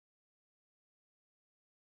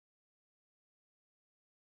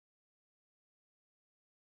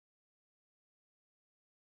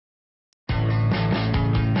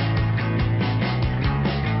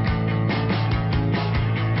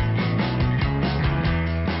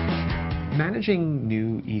Managing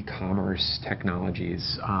new e-commerce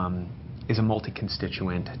technologies is a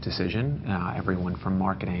multi-constituent decision. Everyone from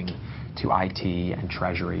marketing to IT and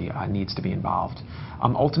treasury needs to be involved.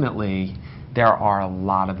 Ultimately, there are a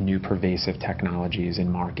lot of new pervasive technologies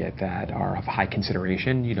in market that are of high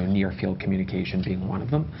consideration, near-field communication being one of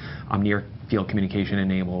them. Near-field communication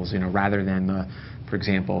enables, rather than for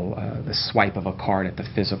example, the swipe of a card at the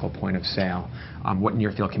physical point of sale. What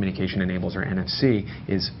near-field communication enables, or NFC,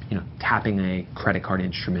 is tapping a credit card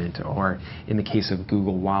instrument, or in the case of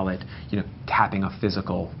Google Wallet, tapping a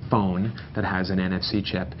physical phone that has an NFC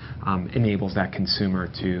chip enables that consumer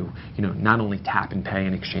to not only tap and pay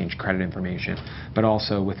and exchange credit information, but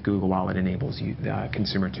also with Google Wallet enables the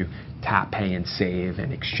consumer to tap, pay, and save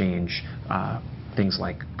and exchange things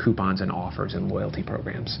like coupons and offers and loyalty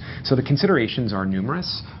programs. So the considerations are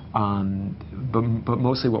numerous, but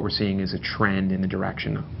mostly what we're seeing is a trend in the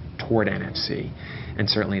direction toward NFC. And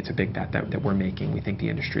certainly it's a big bet that we're making. We think the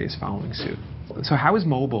industry is following suit. So how is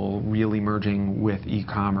mobile really merging with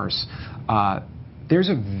e-commerce? There's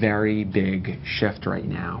a very big shift right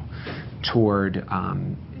now toward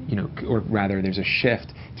or rather there's a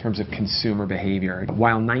shift in terms of consumer behavior.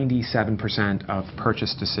 While 97% of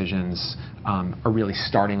purchase decisions are really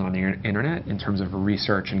starting on the internet in terms of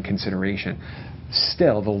research and consideration,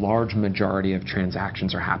 still the large majority of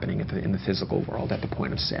transactions are happening in the physical world at the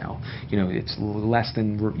point of sale. It's less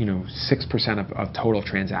than 6% of total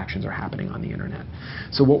transactions are happening on the internet.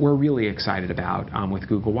 So what we're really excited about with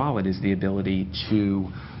Google Wallet is the ability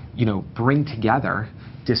to bring together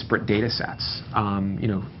disparate data sets.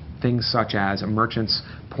 Things such as a merchant's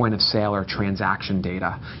point of sale or transaction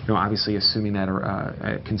data. Obviously assuming that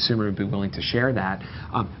a consumer would be willing to share that,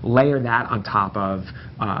 layer that on top of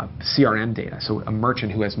CRM data. So a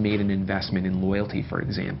merchant who has made an investment in loyalty, for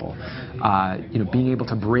example, being able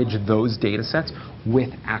to bridge those data sets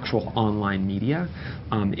with actual online media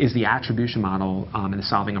is the attribution model and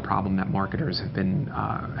solving a problem that marketers have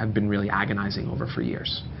been really agonizing over for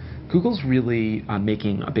years. Google's really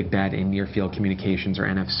making a big bet in near-field communications, or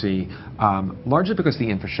NFC, largely because the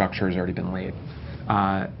infrastructure has already been laid.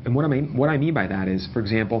 And what I mean by that is, for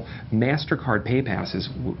example, MasterCard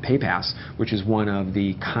PayPass, which is one of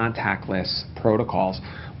the contactless protocols,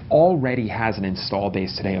 already has an install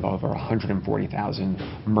base today of over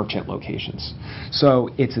 140,000 merchant locations.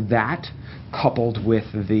 So it's that coupled with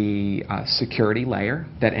the security layer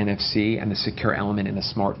that NFC and the secure element in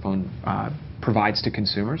the smartphone provides to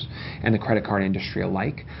consumers and the credit card industry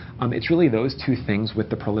alike. It's really those two things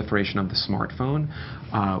with the proliferation of the smartphone,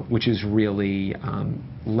 which has really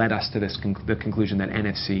led us to the conclusion that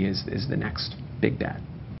NFC is the next big bet.